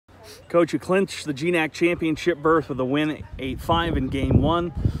Coach, you clinched the GNAC Championship berth with a win 8-5 in Game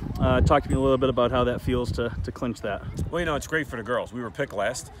 1. Talk to me a little bit about how that feels to clinch that. Well, you know, it's great for the girls. We were picked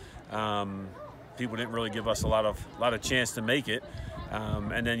last. People didn't really give us a lot of chance to make it.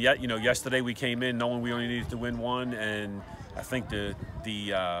 And then, you know, yesterday we came in knowing we only needed to win one, and I think the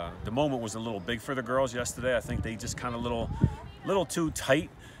moment was a little big for the girls yesterday. I think they just kind of little too tight.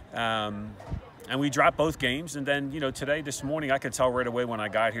 And we dropped both games, and then, you know, this morning, I could tell right away when I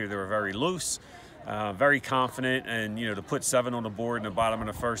got here they were very loose, very confident, and, you know, to put 7 on the board in the bottom of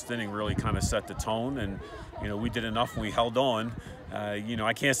the first inning really kind of set the tone, and, you know, we did enough and we held on. You know,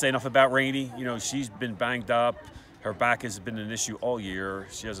 I can't say enough about Rainey. You know, she's been banged up. Her back has been an issue all year.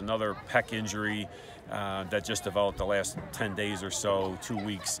 She has another pec injury that just developed the last 10 days or so, 2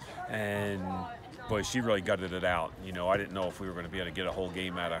 weeks, and boy, she really gutted it out. You know, I didn't know if we were going to be able to get a whole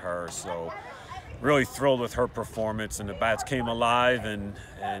game out of her, so really thrilled with her performance, and the bats came alive, and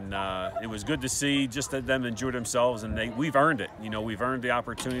it was good to see just that them enjoy themselves, and we've earned it. You know, we've earned the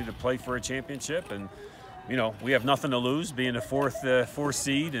opportunity to play for a championship, and you know, we have nothing to lose, being the fourth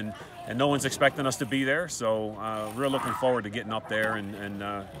seed, and no one's expecting us to be there. So we're looking forward to getting up there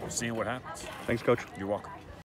and seeing what happens. Thanks, Coach. You're welcome.